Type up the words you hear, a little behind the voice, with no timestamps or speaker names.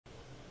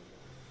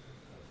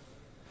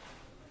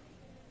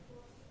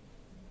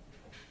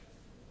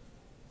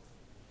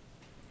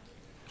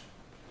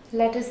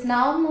Let us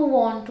now move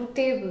on to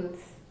tables.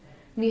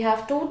 We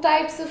have two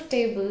types of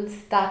tables,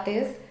 that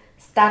is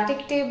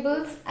static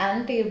tables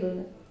and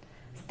table.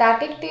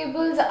 Static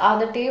tables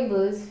are the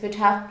tables which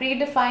have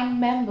predefined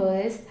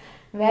members,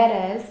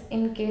 whereas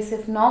in case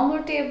of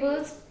normal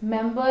tables,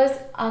 members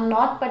are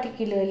not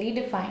particularly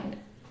defined.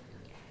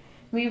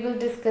 We will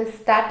discuss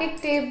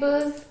static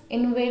tables,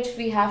 in which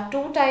we have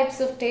two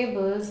types of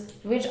tables,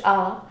 which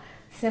are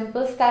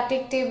simple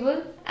static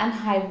table and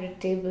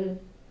hybrid table.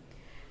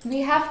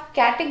 We have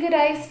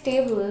categorized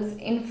tables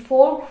in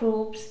four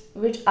groups,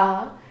 which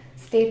are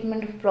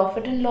statement of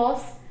profit and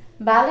loss,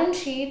 balance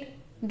sheet,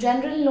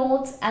 general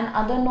notes and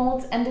other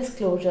notes and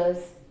disclosures.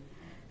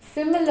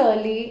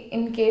 Similarly,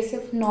 in case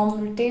of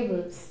normal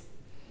tables.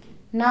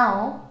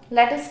 Now,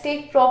 let us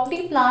take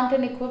property, plant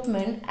and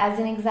equipment as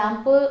an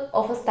example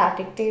of a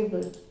static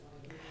table.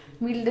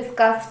 We'll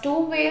discuss two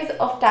ways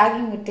of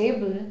tagging a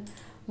table.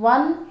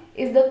 One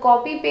is the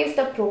copy-paste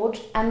approach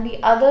and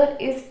the other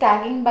is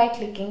tagging by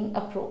clicking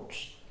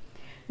approach.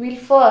 We'll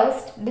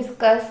first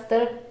discuss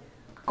the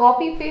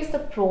copy-paste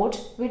approach,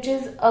 which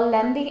is a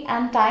lengthy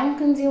and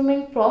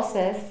time-consuming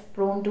process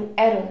prone to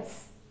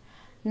errors.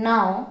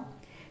 Now,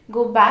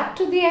 go back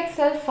to the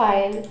Excel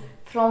file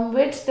from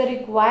which the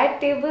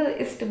required table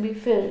is to be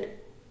filled.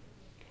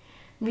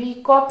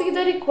 We'll copy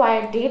the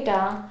required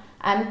data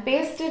and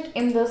paste it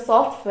in the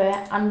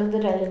software under the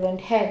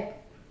relevant head.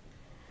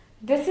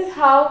 This is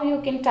how you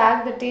can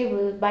tag the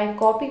table by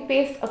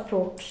copy-paste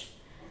approach.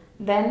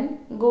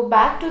 Then go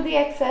back to the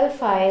Excel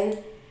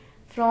file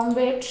from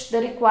which the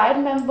required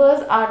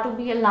members are to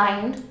be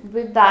aligned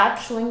with that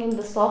showing in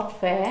the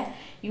software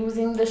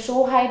using the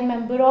Show Hide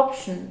Member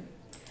option.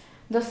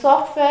 The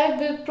software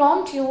will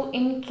prompt you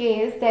in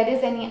case there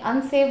is any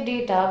unsaved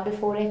data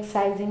before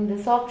excising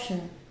this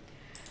option.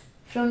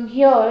 From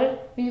here,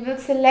 we will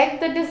select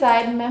the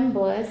desired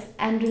members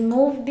and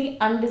remove the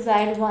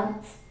undesired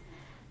ones.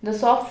 The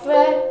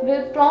software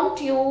will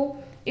prompt you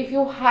if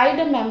you hide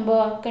a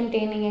member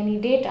containing any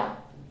data.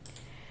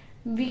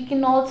 We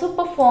can also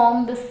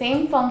perform the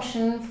same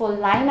function for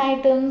line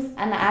items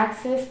and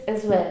axis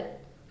as well.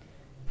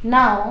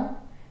 Now,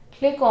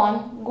 click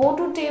on Go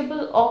to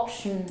Table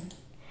option.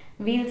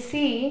 We'll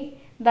see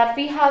that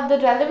we have the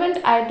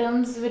relevant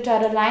items which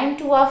are aligned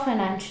to our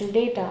financial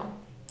data.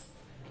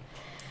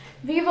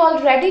 We've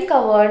already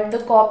covered the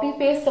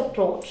copy-paste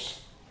approach.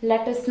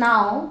 Let us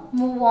now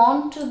move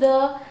on to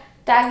the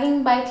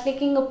tagging by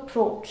clicking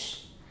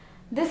approach.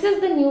 This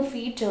is the new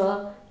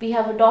feature we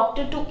have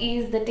adopted to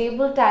ease the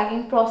table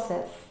tagging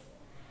process.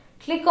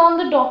 Click on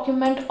the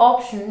document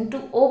option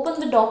to open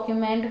the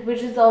document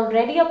which is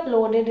already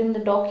uploaded in the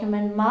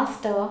document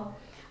master,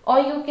 or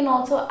you can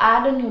also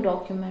add a new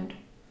document.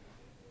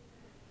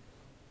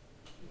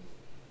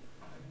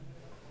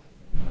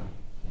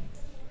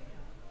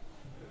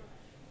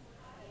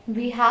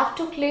 We have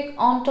to click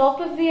on top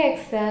of the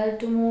Excel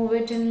to move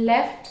it in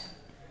left,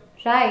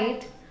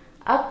 right,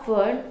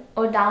 upward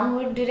or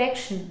downward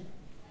direction.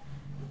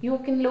 You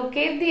can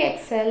locate the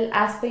Excel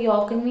as per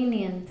your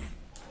convenience.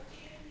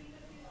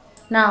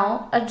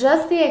 Now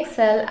adjust the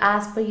Excel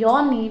as per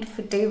your need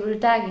for table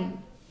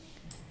tagging.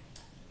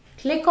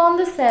 Click on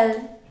the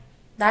cell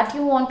that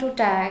you want to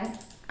tag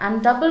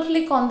and double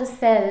click on the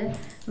cell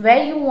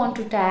where you want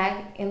to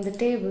tag in the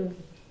table.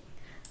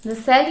 The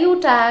cell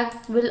you tag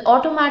will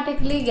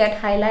automatically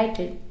get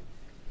highlighted.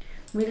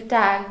 We'll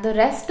tag the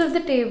rest of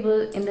the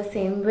table in the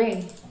same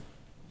way.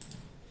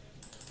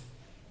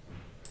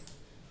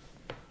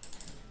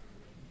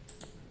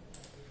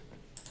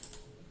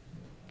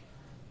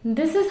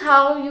 This is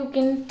how you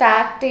can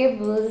tag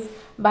tables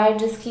by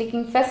just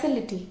clicking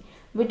Facility,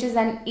 which is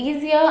an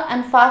easier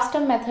and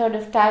faster method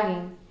of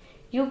tagging.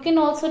 You can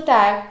also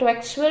tag to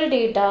actual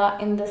data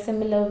in the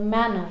similar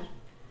manner.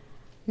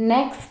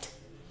 Next,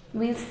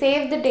 we'll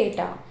save the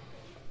data.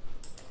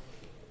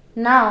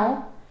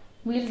 Now,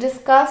 we'll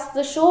discuss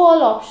the Show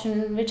All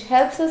option, which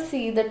helps us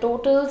see the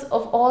totals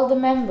of all the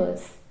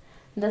members.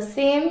 The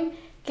same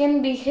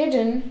can be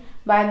hidden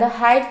by the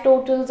Hide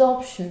Totals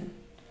option.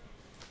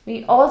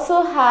 We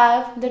also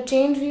have the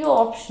Change View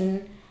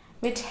option,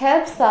 which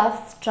helps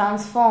us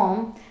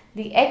transform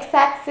the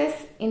x-axis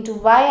into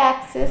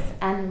y-axis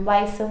and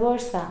vice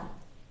versa.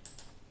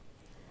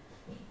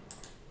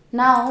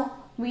 Now,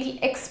 we'll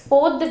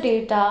export the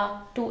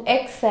data to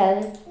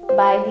Excel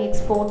by the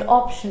Export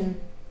option.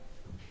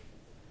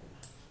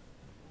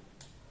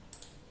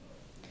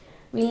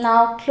 We'll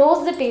now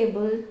close the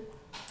table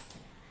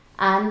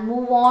and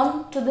move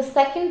on to the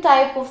second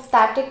type of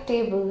static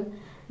table,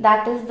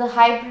 that is the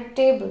hybrid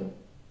table.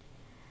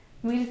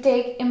 We'll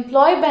take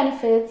employee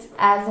benefits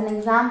as an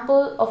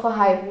example of a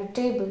hybrid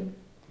table.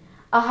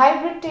 A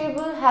hybrid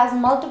table has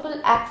multiple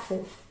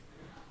axes.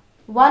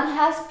 One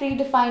has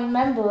predefined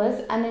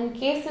members, and in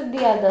case of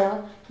the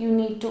other, you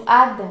need to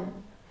add them.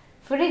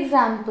 For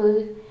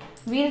example,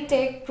 we'll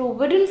take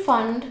Provident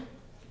Fund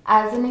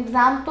as an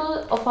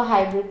example of a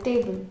hybrid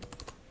table.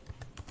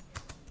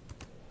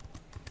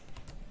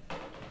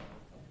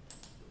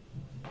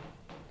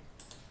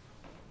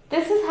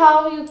 This is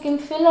how you can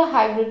fill a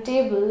hybrid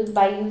table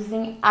by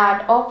using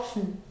add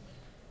option.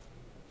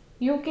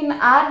 You can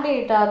add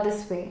data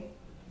this way.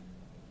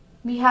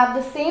 We have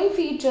the same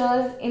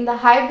features in the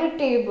hybrid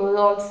table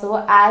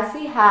also as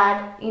we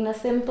had in a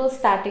simple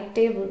static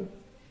table.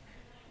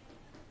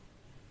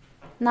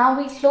 Now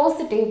we close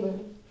the table.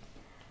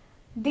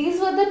 These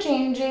were the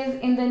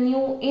changes in the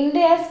new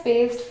IND-AS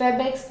Based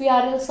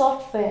XBRL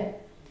Software.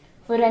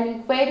 For any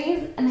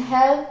queries and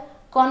help,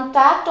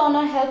 contact on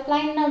our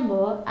helpline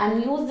number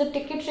and use the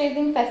ticket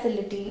raising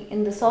facility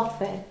in the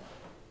software.